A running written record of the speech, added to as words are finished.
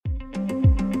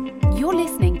You're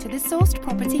listening to the Sourced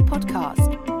Property Podcast.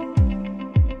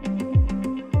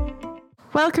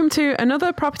 Welcome to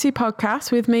another property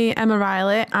podcast with me, Emma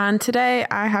Riley, and today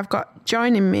I have got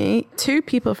joining me two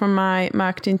people from my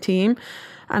marketing team,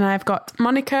 and I've got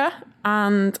Monica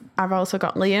and I've also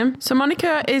got Liam. So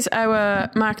Monica is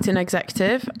our marketing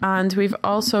executive, and we've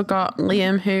also got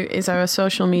Liam, who is our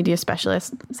social media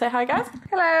specialist. Say hi, guys.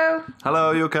 Hello.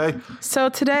 Hello, you okay? So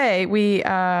today we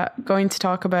are going to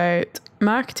talk about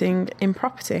marketing in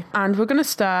property, and we're going to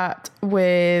start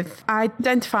with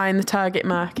identifying the target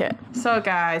market. So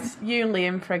guys, you,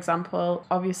 Liam, for example,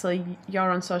 obviously you're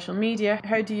on social media.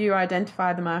 How do you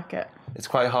identify the market? It's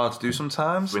quite hard to do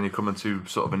sometimes. When you come into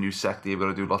sort of a new sector, you've got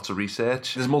to do lots of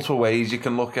research. There's multiple ways you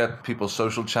can look at people's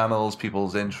social channels,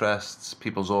 people's interests,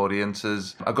 people's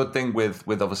audiences. A good thing with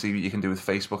obviously you can do with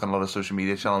Facebook and a lot of social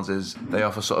media channels is they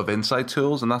offer sort of insight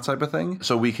tools and that type of thing.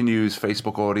 So we can use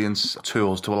Facebook audience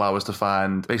tools to allow us to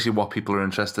find basically what people are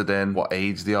interested in, what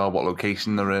age they are, what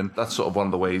location they're in. That's sort of one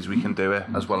of the ways we can do it,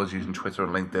 as well as using Twitter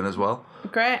and LinkedIn as well.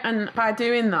 Great. And by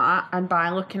doing that and by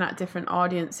looking at different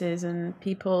audiences and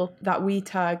people that we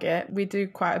target, we do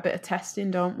quite a bit of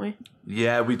testing, don't we?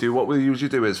 Yeah, we do. What we usually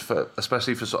do is,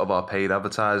 especially for sort of our paid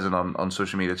advertising on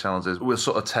social media channels, is we'll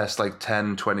sort of test like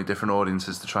 10, 20 different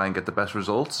audiences to try and get the best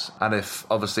results. And if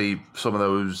obviously some of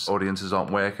those audiences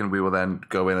aren't working, we will then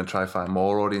go in and try to find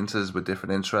more audiences with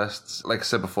different interests. Like I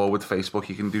said before, with Facebook,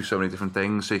 you can do so many different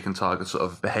things. So you can target sort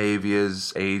of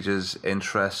behaviours, ages,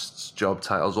 interests, job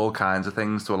titles, all kinds of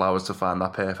things to allow us to find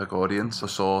that perfect audience for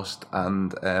Sourced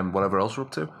and whatever else we're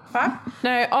up to. Fab.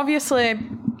 Now, obviously,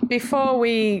 before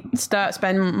we start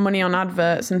spending money on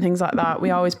adverts and things like that, we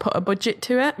always put a budget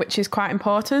to it, which is quite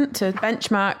important to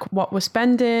benchmark what we're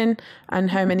spending and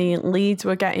how many leads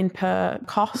we're getting per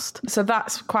cost. So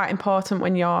that's quite important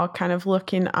when you're kind of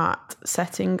looking at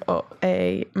setting up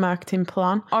a marketing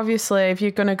plan. Obviously, if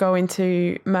you're going to go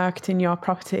into marketing your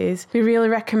properties, we really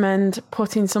recommend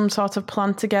putting some sort of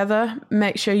plan together.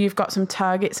 Make sure you've got some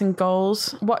targets and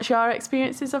goals. What's your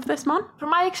experiences of this, Mon? From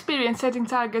my experience, setting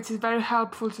targets is very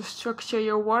helpful to structure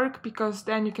your work, because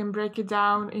then you can break it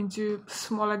down into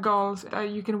smaller goals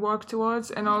that you can work towards,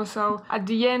 and also at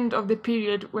the end of the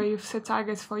period where you've set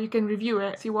targets for, you can review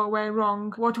it, see what went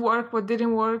wrong, what worked, what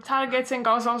didn't work. Targets and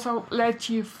goals also let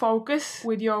you focus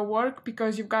with your work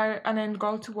because you've got an end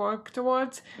goal to work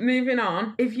towards. Moving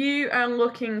on, if you are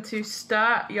looking to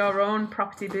start your own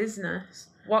property business,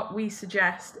 what we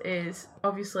suggest is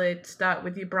obviously start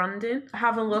with your branding.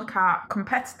 Have a look at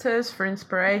competitors for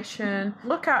inspiration.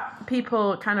 Look at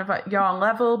people kind of at your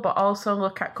level, but also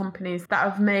look at companies that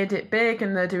have made it big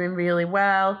and they're doing really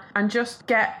well. And just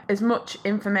get as much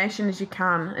information as you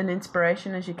can and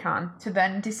inspiration as you can to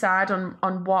then decide on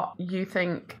what you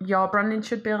think your branding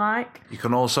should be like. You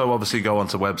can also obviously go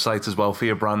onto websites as well for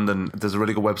your brand, and there's a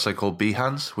really good website called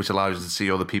Behance, which allows you to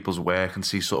see other people's work and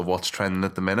see sort of what's trending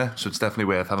at the minute. So it's definitely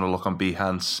worth having a look on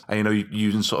Behance. And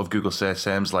using sort of Google search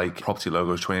terms like property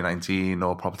logos 2019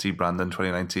 or property branding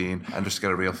 2019, and just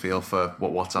get a real feel for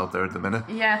what's out there at the minute.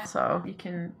 Yeah, so you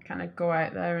can kind of go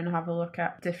out there and have a look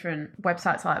at different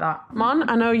websites like that. Mon,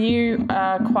 I know you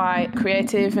are quite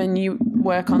creative and you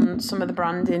work on some of the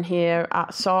branding here at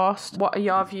Sourced. What are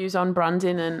your views on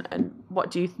branding and what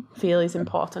do you feel is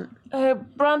important?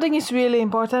 Branding is really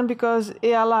important because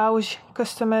it allows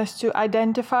customers to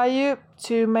identify you,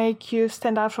 to make you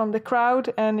stand out from the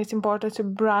crowd, and it's important to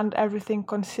brand everything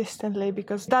consistently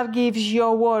because that gives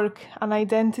your work an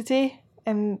identity,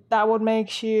 and that what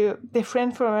makes you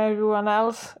different from everyone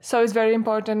else. So it's very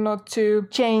important not to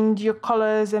change your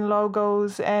colors and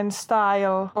logos and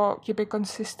style, but keep it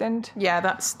consistent. Yeah,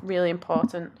 that's really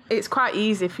important. It's quite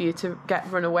easy for you to get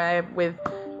run away with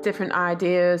different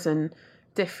ideas and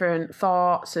different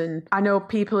thoughts, and I know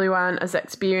people who aren't as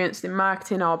experienced in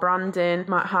marketing or branding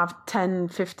might have 10,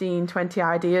 15, 20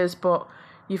 ideas, but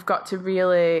you've got to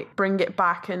really bring it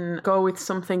back and go with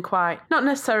something quite, not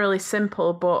necessarily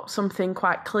simple, but something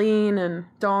quite clean, and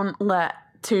don't let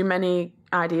too many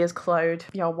ideas cloud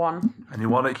your one. And you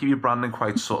want to keep your branding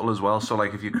quite subtle as well. So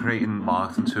like if you're creating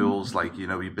marketing tools like,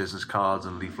 your business cards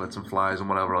and leaflets and flyers and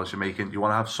whatever else you're making, you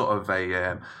want to have sort of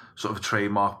a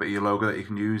trademark bit of your logo that you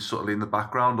can use subtly in the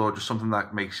background, or just something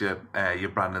that makes your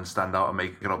branding stand out and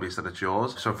make it obvious that it's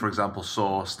yours. So for example,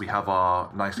 Sourced, we have our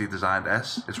nicely designed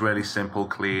S. It's really simple,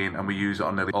 clean, and we use it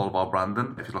on nearly all of our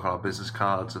branding. If you look at our business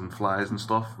cards and flyers and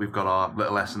stuff, we've got our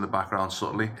little S in the background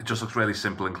subtly. It just looks really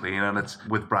simple and clean, and it's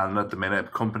with branding at the minute.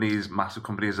 Massive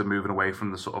companies are moving away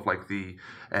from the sort of like the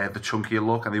chunkier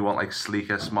look, and they want like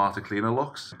sleeker, smarter, cleaner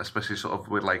looks, especially sort of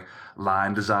with like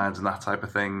line designs and that type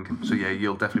of thing. So yeah,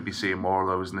 you'll definitely definitely be seeing more of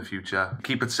those in the future.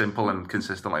 Keep it simple and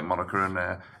consistent, like Monica and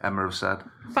Emma have said.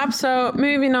 Fab. So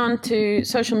moving on to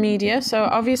social media. So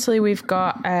obviously we've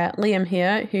got Liam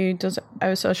here who does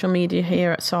our social media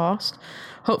here at Sourced.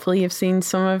 Hopefully you've seen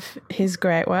some of his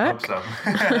great work. Hope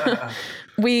so.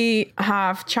 We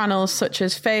have channels such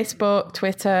as Facebook,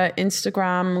 Twitter,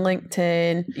 Instagram,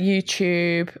 LinkedIn,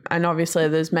 YouTube, and obviously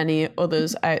there's many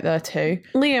others out there too.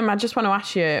 Liam, I just want to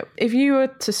ask you, if you were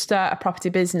to start a property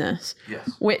business, Yes.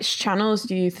 which channels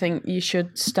do you think you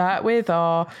should start with?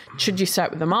 Or should you start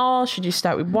with them all? Should you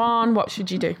start with one? What should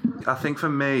you do? I think for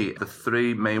me, the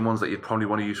three main ones that you'd probably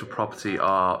want to use for property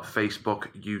are Facebook,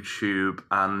 YouTube,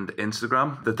 and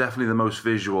Instagram. They're definitely the most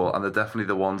visual, and they're definitely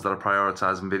the ones that are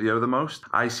prioritising video the most.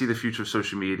 I see the future of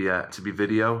social media to be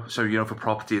video. So, for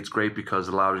property, it's great because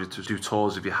it allows you to do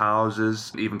tours of your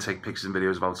houses, even take pictures and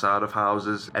videos of outside of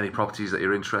houses, any properties that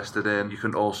you're interested in. You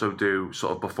can also do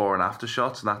sort of before and after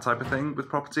shots and that type of thing with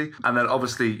property. And then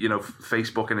obviously,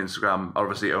 Facebook and Instagram are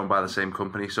obviously owned by the same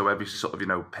company. So every sort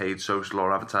of, paid social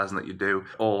or advertising that you do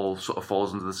all sort of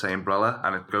falls under the same umbrella,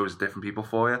 and it goes to different people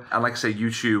for you. And like I say,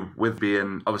 YouTube, with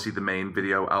being obviously the main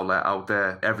video outlet out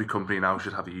there, every company now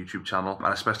should have a YouTube channel.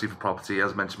 And especially for property,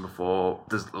 as mentioned before,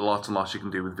 there's lots and lots you can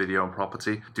do with video and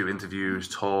property. Do interviews,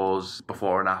 tours,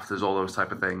 before and afters, all those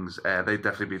type of things. They'd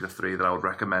definitely be the three that I would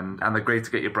recommend. And they're great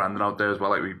to get your branding out there as well.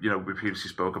 Like we previously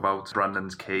spoke about,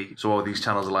 branding's key. So all these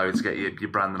channels allow you to get your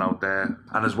branding out there.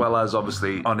 And as well as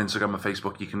obviously on Instagram and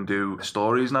Facebook, you can do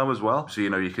stories now as well. So,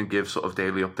 you can give sort of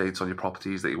daily updates on your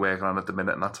properties that you're working on at the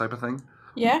minute and that type of thing.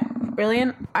 Yeah,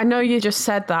 brilliant. I know you just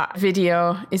said that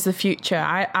video is the future.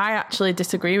 I actually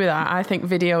disagree with that. I think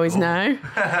video is now.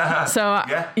 So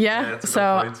yeah,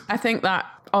 so I think that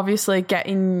obviously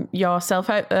getting yourself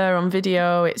out there on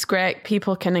video, it's great.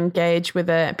 People can engage with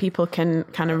it. People can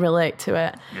kind of relate to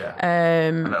it. Yeah.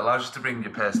 And it allows you to bring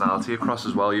your personality across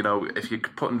as well. If you're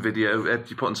putting if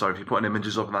you're putting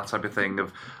images up and that type of thing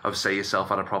of say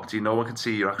yourself at a property, no one can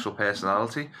see your actual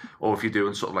personality. Or if you're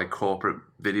doing sort of like corporate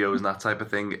videos and that type of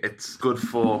thing, it's good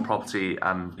for property,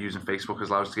 and using Facebook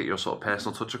allows you to get your sort of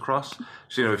personal touch across.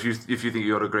 So, if you think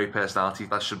you've got a great personality,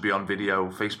 that should be on video.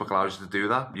 Facebook allows you to do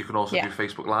that. You can also do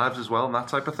Facebook Lives as well and that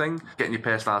type of thing, getting your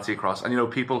personality across.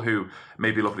 And people who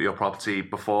maybe look at your property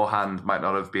beforehand might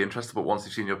not have been interested, but once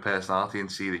they've seen your personality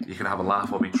and see that you can have a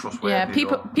laugh or be trustworthy. Yeah,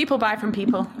 people buy from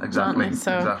people. Exactly. Don't they?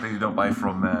 So exactly. You don't buy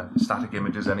from static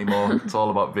images anymore. It's all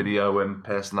about video and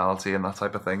personality and that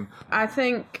type of thing. I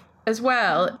think as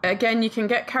well, again, you can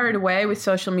get carried away with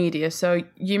social media. So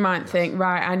you might think,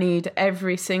 right, I need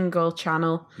every single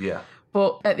channel. Yeah.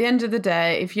 But at the end of the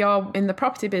day, if you're in the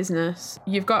property business,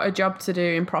 you've got a job to do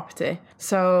in property.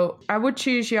 So I would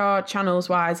choose your channels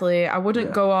wisely. I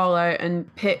wouldn't go all out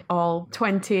and pick all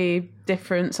 20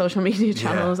 different social media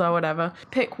channels or whatever.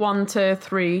 Pick 1 to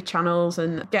 3 channels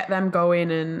and get them going.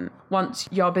 And once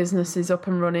your business is up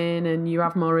and running and you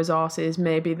have more resources,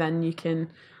 maybe then you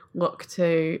can look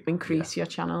to increase your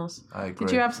channels. I agree.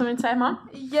 Did you have something to say, Mom?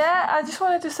 Yeah, I just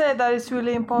wanted to say that it's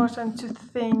really important to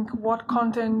think what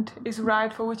content is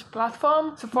right for which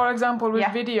platform. So for example, with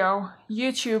video,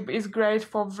 YouTube is great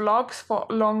for vlogs, for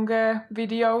longer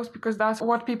videos, because that's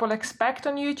what people expect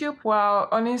on YouTube. While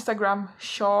on Instagram,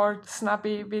 short,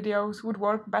 snappy videos would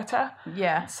work better.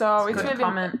 Yeah. So it's really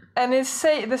comment. And it's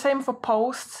the same for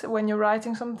posts when you're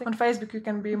writing something. On Facebook, you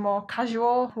can be more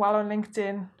casual, while on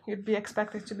LinkedIn, you'd be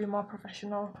expected to be more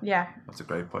professional. Yeah. That's a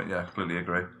great point. Yeah, completely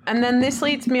agree. And then this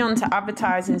leads me on to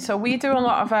advertising. So we do a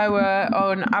lot of our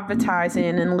own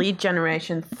advertising and lead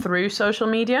generation through social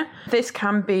media. This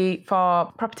can be for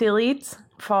property leads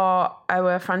for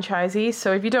our franchisees.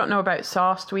 So if you don't know about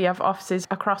Sourced, we have offices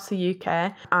across the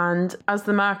UK, and as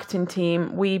the marketing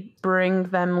team, we bring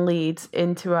them leads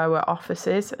into our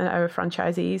offices and our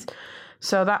franchisees.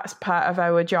 So that's part of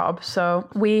our job. So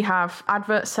we have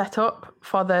adverts set up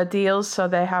for their deals. So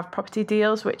they have property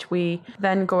deals, which we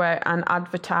then go out and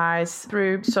advertise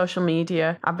through social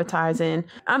media advertising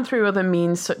and through other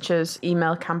means such as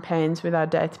email campaigns with our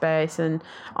database and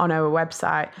on our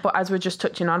website. But as we're just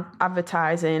touching on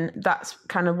advertising, that's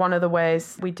kind of one of the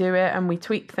ways we do it, and we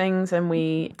tweak things and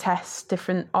we test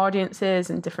different audiences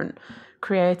and different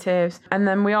creatives. And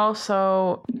then we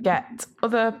also get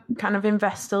other kind of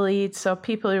investor leads, so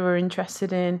people who are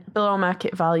interested in below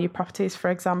market value properties, for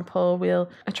example.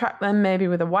 We'll attract them maybe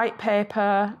with a white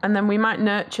paper, and then we might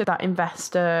nurture that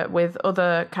investor with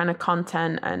other kind of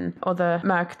content and other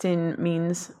marketing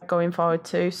means going forward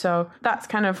too. So that's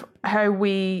kind of how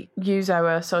we use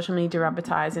our social media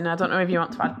advertising. I don't know if you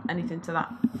want to add anything to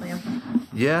that. Liam?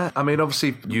 Yeah, I mean,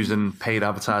 obviously using paid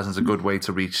advertising is a good way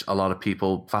to reach a lot of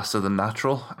people faster than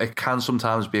natural. It can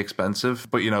sometimes be expensive,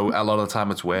 but a lot of the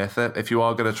time it's worth it. If you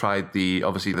are going to try the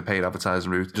paid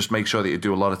advertising route, just make sure that you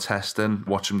do a lot of testing,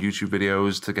 watch some YouTube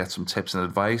videos to get some tips and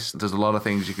advice. There's a lot of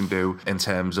things you can do in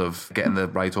terms of getting the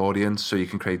right audience, so you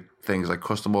can create things like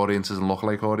custom audiences and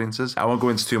lookalike audiences. I won't go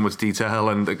into too much detail,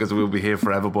 and because we'll be here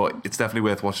forever, but it's definitely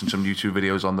worth watching some YouTube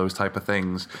videos on those type of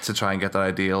things to try and get that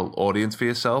ideal audience for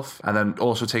yourself. And then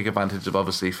also take advantage of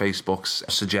obviously Facebook's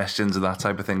suggestions and that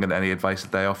type of thing, and any advice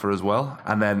that they offer as well.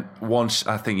 And then once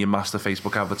I think you master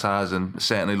Facebook advertising,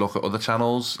 certainly look at other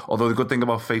channels. Although the good thing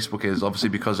about Facebook is obviously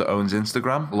because it owns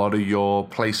Instagram, a lot of your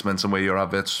placements and where your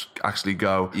adverts actually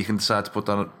go, you can decide to put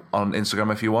that on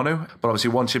Instagram if you want to. But obviously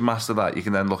once you master that, you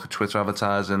can then look at Twitter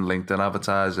advertising, LinkedIn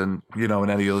advertising, and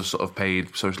any other sort of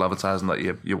paid social advertising that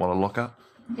you want to look at.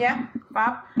 Yeah,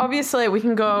 fab. Obviously we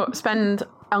can go spend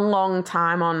a long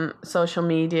time on social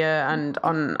media and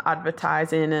on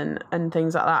advertising and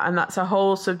things like that, and that's a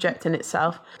whole subject in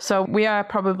itself. So we are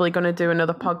probably going to do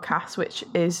another podcast which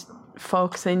is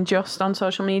focusing just on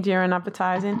social media and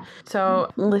advertising, so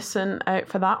listen out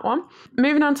for that one.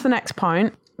 Moving on to the next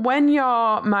point. When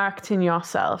you're marketing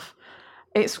yourself,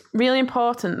 it's really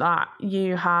important that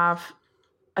you have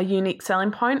a unique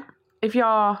selling point. If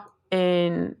you're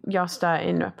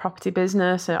starting a property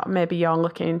business, or maybe you're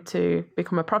looking to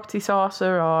become a property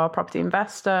sourcer or a property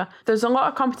investor, there's a lot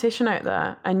of competition out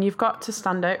there and you've got to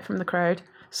stand out from the crowd.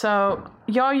 So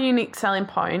your unique selling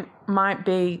point might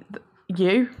be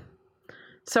you.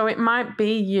 So it might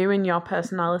be you and your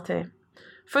personality.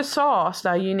 For Sourced,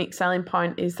 our unique selling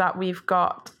point is that we've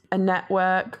got a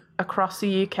network across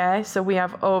the UK. So we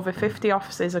have over 50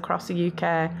 offices across the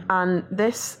UK. And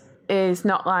this is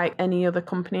not like any other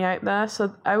company out there.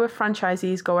 So our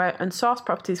franchisees go out and source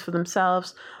properties for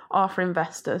themselves or for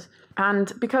investors.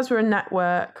 And because we're a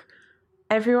network,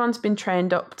 everyone's been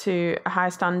trained up to a high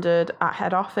standard at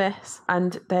head office,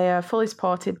 and they are fully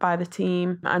supported by the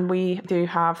team. And we do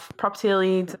have property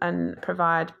leads and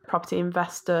provide property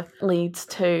investor leads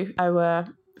to our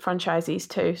franchisees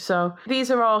too. So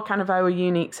these are all kind of our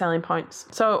unique selling points.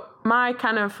 So my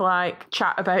kind of like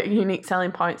chat about unique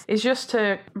selling points is just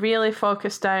to really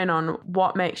focus down on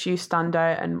what makes you stand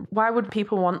out and why would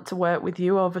people want to work with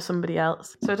you over somebody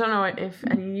else. So I don't know if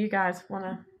any of you guys want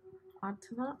to add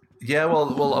to that. Yeah,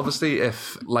 well, obviously,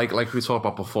 if like we talked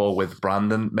about before with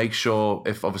branding, make sure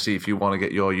if you want to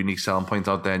get your unique selling point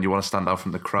out there and you want to stand out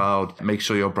from the crowd, make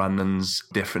sure your branding's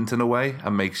different in a way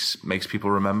and makes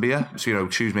people remember you. So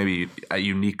choose maybe a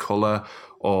unique color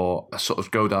or sort of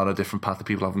go down a different path that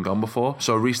people haven't gone before.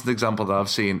 So a recent example that I've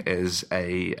seen is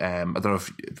I don't know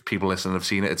if people listening have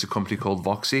seen it. It's a company called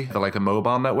Voxy. They're like a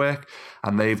mobile network,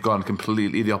 and they've gone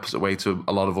completely the opposite way to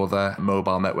a lot of other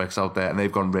mobile networks out there, and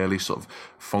they've gone really sort of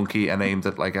funky and aimed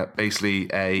at like basically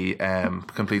a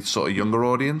complete sort of younger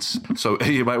audience. So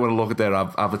you might want to look at their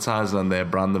advertising and their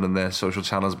branding and their social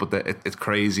channels, but it's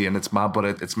crazy and it's mad, but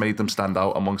it's made them stand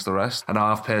out amongst the rest. And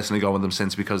I've personally gone with them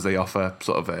since because they offer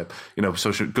sort of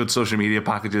good social media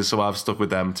packages, so I've stuck with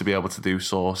them to be able to do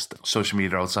sourced social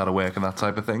media outside of work and that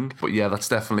type of thing. But yeah, that's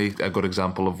definitely a good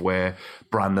example of where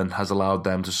branding has allowed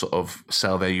them to sort of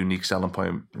sell their unique selling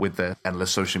point with the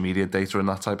endless social media data and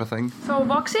that type of thing. So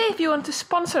Voxy, if you want to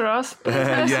sponsor us, please.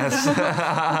 Yes.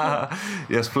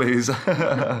 Yes, please.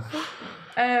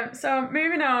 So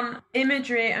moving on,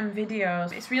 imagery and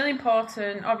videos. It's really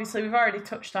important. Obviously, we've already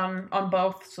touched on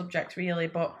both subjects really,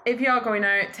 but if you're going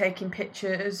out taking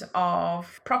pictures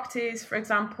of properties, for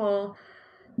example,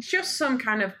 just some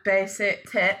kind of basic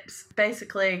tips.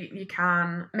 Basically, you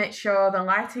can make sure the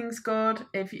lighting's good.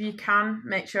 If you can,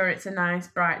 make sure it's a nice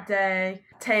bright day.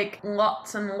 Take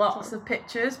lots and lots of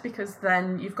pictures because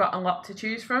then you've got a lot to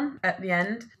choose from at the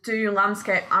end. Do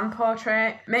landscape and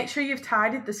portrait. Make sure you've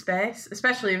tidied the space,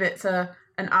 especially if it's an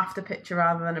after picture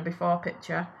rather than a before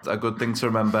picture. A good thing to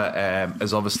remember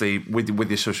is obviously with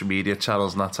your social media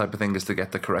channels and that type of thing is to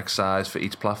get the correct size for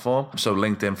each platform. So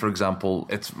LinkedIn, for example,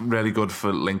 it's really good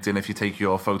for LinkedIn if you take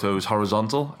your photos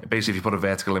horizontal. Basically, if you put a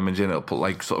vertical image in, it'll put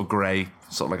like sort of grey,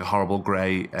 sort of like a horrible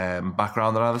grey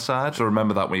background on either side. So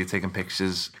remember that when you're taking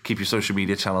pictures, keep your social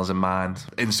media channels in mind.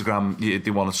 Instagram,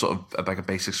 you want to sort of like a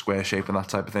basic square shape and that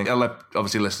type of thing. I'll let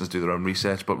obviously listeners do their own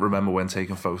research, but remember when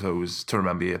taking photos to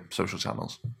remember your social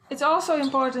channels. It's also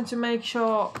important to make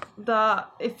sure that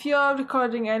if you're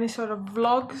recording any sort of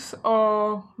vlogs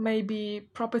or maybe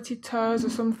property tours or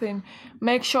something,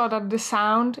 make sure that the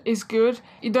sound is good.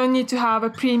 You don't need to have a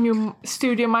premium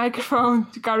studio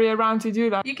microphone to carry around to do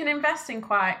that. You can invest in in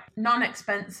quite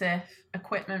non-expensive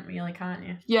equipment, really, can't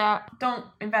you? Yeah. Don't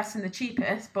invest in the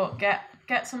cheapest, but get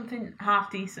something half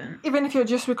decent. Even if you're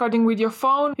just recording with your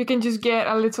phone, you can just get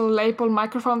a little lapel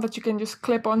microphone that you can just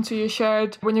clip onto your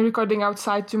shirt when you're recording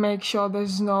outside to make sure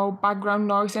there's no background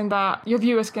noise and that your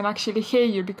viewers can actually hear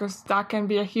you, because that can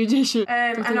be a huge issue.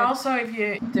 And also, if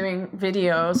you're doing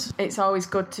videos, it's always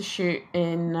good to shoot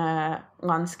in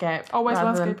landscape. Always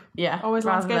landscape. Always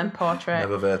rather landscape. than portrait.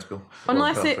 Never vertical.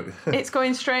 Unless it's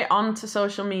going straight on to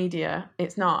social media,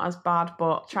 it's not as bad,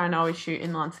 but try and always shoot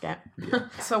in landscape. Yeah.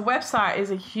 So website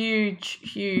is a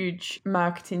huge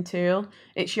marketing tool.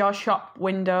 It's your shop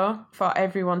window for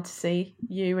everyone to see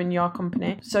you and your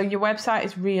company. So your website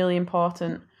is really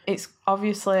important. It's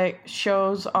obviously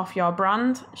shows off your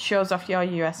brand, shows off your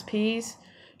USPs,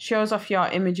 shows off your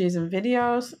images and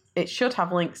videos. It should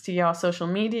have links to your social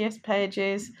media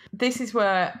pages. This is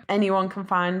where anyone can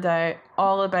find out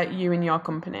all about you and your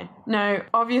company. Now,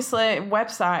 obviously,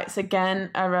 websites, again,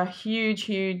 are a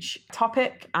huge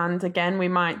topic. And again, we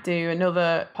might do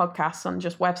another podcast on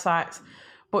just websites.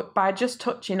 But by just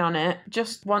touching on it,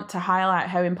 just want to highlight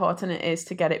how important it is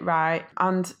to get it right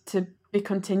and to be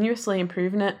continuously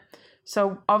improving it.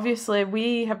 So obviously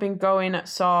we have been going at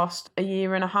Sourced a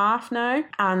year and a half now,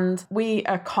 and we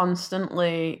are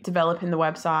constantly developing the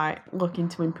website, looking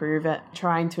to improve it,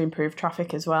 trying to improve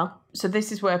traffic as well. So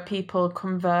this is where people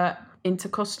convert into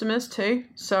customers too.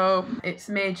 So it's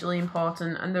majorly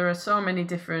important, and there are so many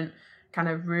different kind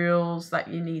of rules that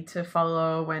you need to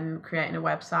follow when creating a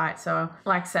website. So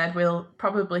like I said, we'll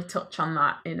probably touch on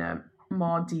that in a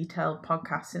more detailed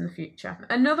podcasts in the future.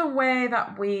 Another way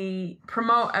that we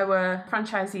promote our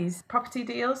franchisees' property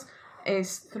deals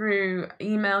is through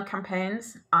email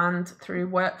campaigns and through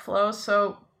workflows.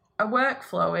 So a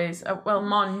workflow is,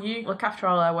 Mon, you look after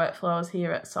all our workflows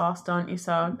here at Sourced, don't you?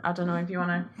 So I don't know if you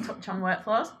want to touch on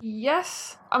workflows.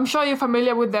 Yes, I'm sure you're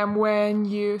familiar with them. When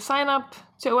you sign up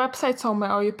to a website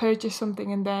somewhere or you purchase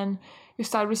something and then you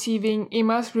start receiving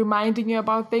emails reminding you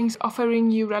about things,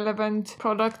 offering you relevant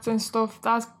products and stuff.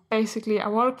 That's basically a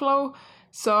workflow.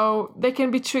 So they can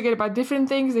be triggered by different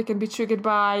things. They can be triggered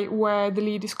by where the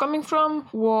lead is coming from,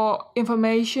 what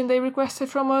information they requested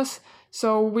from us.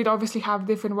 So we'd obviously have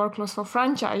different workflows for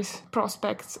franchise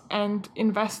prospects and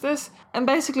investors. And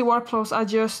basically workflows are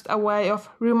just a way of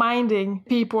reminding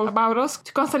people about us,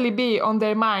 to constantly be on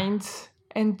their minds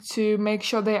and to make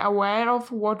sure they're aware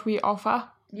of what we offer.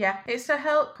 Yeah, it's to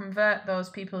help convert those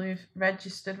people who've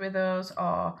registered with us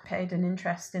or paid an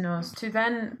interest in us to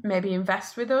then maybe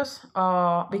invest with us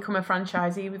or become a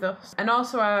franchisee with us. And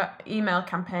also our email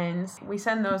campaigns, we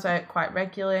send those out quite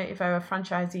regularly. If our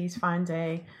franchisees find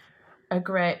a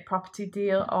great property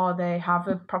deal or they have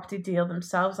a property deal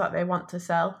themselves that they want to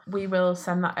sell, we will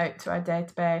send that out to our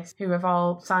database who have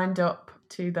all signed up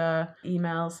to the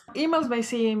emails. Emails may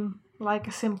seem like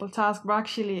a simple task, but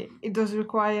actually it does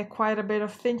require quite a bit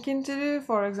of thinking to do.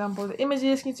 For example, the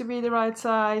images need to be the right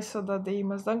size so that the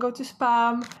emails don't go to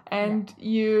spam, and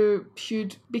you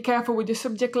should be careful with your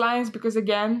subject lines, because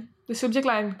again, the subject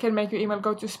line can make your email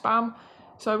go to spam.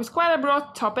 So it was quite a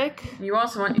broad topic. You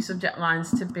also want your subject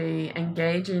lines to be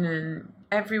engaging, and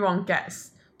everyone gets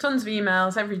tons of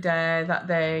emails every day that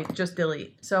they just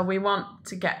delete. So we want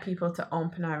to get people to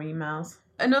open our emails.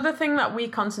 Another thing that we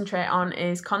concentrate on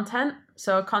is content.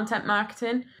 So content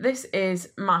marketing. This is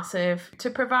massive.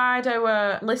 To provide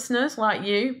our listeners like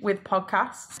you with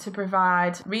podcasts, to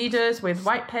provide readers with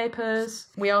white papers.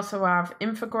 We also have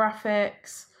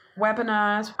infographics,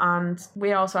 webinars, and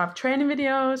we also have training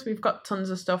videos. We've got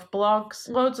tons of stuff, blogs,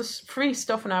 loads of free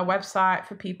stuff on our website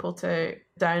for people to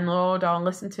download or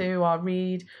listen to or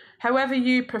read. However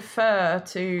you prefer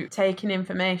to take in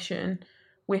information,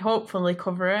 we hopefully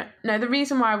cover it. Now, the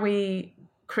reason why we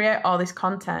create all this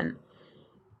content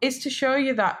is to show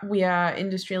you that we are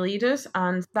industry leaders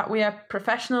and that we are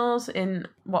professionals in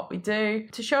what we do,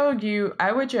 to show you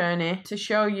our journey, to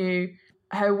show you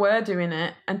how we're doing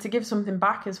it, and to give something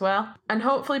back as well. And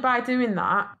hopefully by doing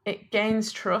that, it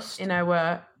gains trust in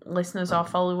our listeners or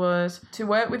followers to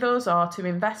work with us or to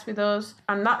invest with us,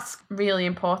 and that's really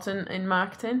important in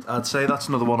marketing. I'd say that's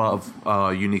another one of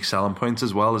our unique selling points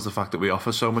as well, is the fact that we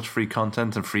offer so much free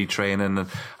content and free training, and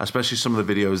especially some of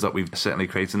the videos that we've certainly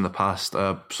created in the past,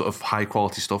 sort of high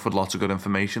quality stuff with lots of good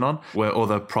information on, where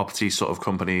other property sort of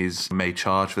companies may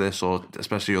charge for this, or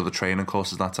especially other training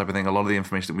courses, that type of thing. A lot of the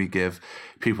information that we give,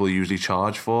 people usually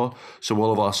charge for. So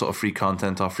all of our sort of free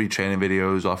content, our free training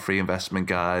videos, our free investment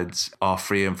guides, our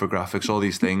free infographics, all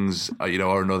these things are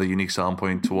another unique selling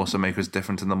point to us and make us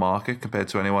different in the market compared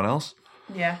to anyone else.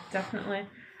 Yeah, definitely.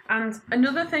 And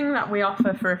another thing that we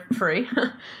offer for free,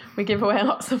 we give away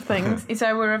lots of things, is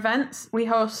our events. We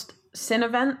host SYN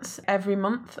events every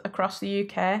month across the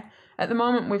UK. At the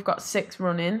moment, we've got 6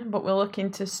 running, but we're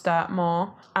looking to start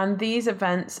more. And these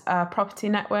events are property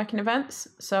networking events.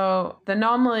 So they're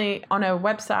normally on our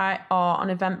website or on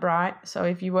Eventbrite. So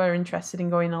if you were interested in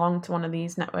going along to one of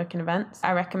these networking events,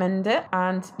 I recommend it.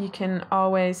 And you can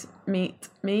always meet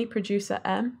me, producer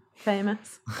M.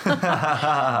 Famous.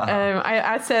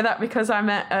 I say that because I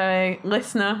met a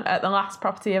listener at the last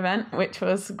property event, which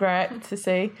was great to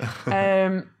see.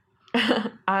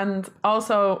 And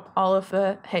also all of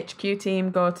the HQ team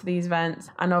go to these events,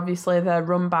 and obviously they're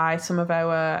run by some of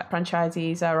our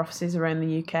franchisees, our offices around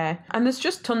the UK. And there's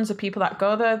just tons of people that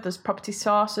go there. There's property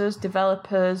sourcers,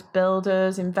 developers,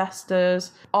 builders,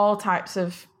 investors, all types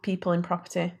of people in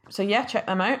property. So yeah, check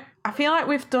them out. I feel like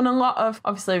we've done a lot of,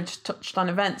 obviously we've just touched on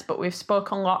events, but we've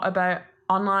spoken a lot about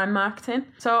online marketing.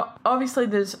 So obviously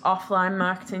there's offline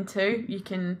marketing too. You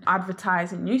can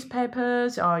advertise in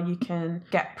newspapers, or you can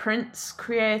get prints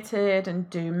created and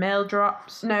do mail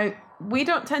drops. Now, we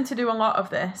don't tend to do a lot of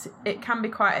this. It can be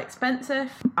quite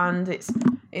expensive, and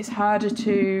it's harder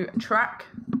to track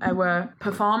our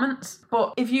performance.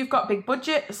 But if you've got big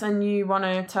budgets and you want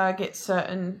to target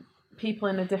certain people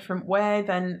in a different way,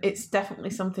 then it's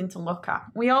definitely something to look at.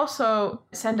 We also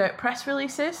send out press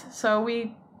releases. So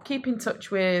we keep in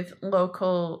touch with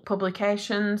local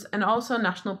publications and also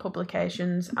national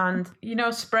publications, and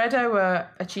spread our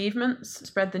achievements,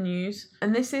 spread the news.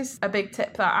 And this is a big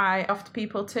tip that I offer to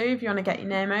people too. If you want to get your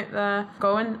name out there,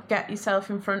 go and get yourself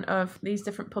in front of these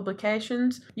different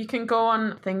publications. You can go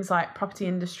on things like Property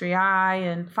Industry Eye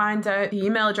and find out the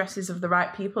email addresses of the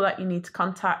right people that you need to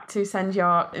contact to send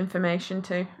your information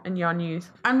to and your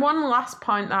news. And one last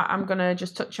point that I'm going to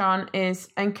just touch on is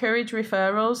encourage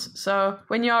referrals. So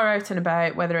when you're out and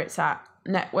about, whether it's at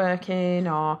networking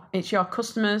or it's your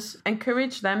customers,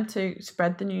 encourage them to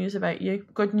spread the news about you.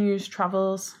 Good news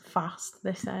travels fast,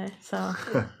 they say. So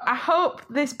I hope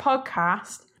this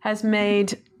podcast has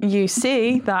made you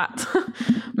see that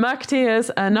marketeers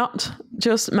are not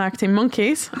just marketing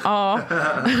monkeys, or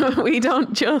we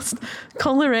don't just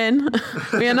colour in.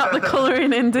 We are not the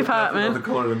colouring in department.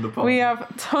 We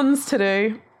have tons to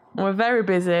do. We're very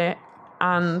busy,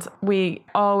 and we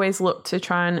always look to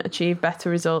try and achieve better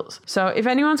results. So if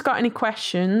anyone's got any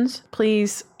questions,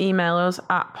 please email us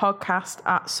at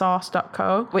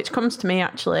podcast@source.co, which comes to me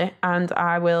actually, and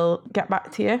I will get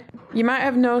back to you. You might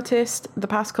have noticed the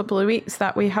past couple of weeks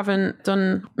that we haven't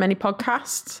done many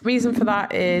podcasts. Reason for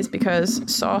that is because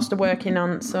Sourced are working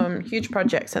on some huge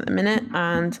projects at the minute,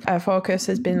 and our focus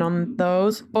has been on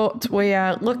those, but we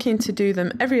are looking to do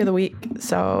them every other week.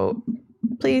 So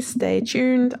please stay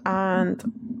tuned, and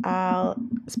I'll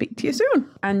speak to you soon.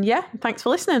 And yeah, thanks for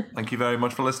listening. Thank you very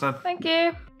much for listening. Thank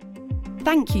you.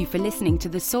 Thank you for listening to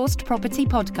the Sourced Property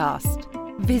Podcast.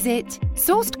 Visit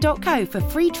sourced.co for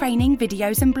free training,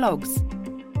 videos and blogs.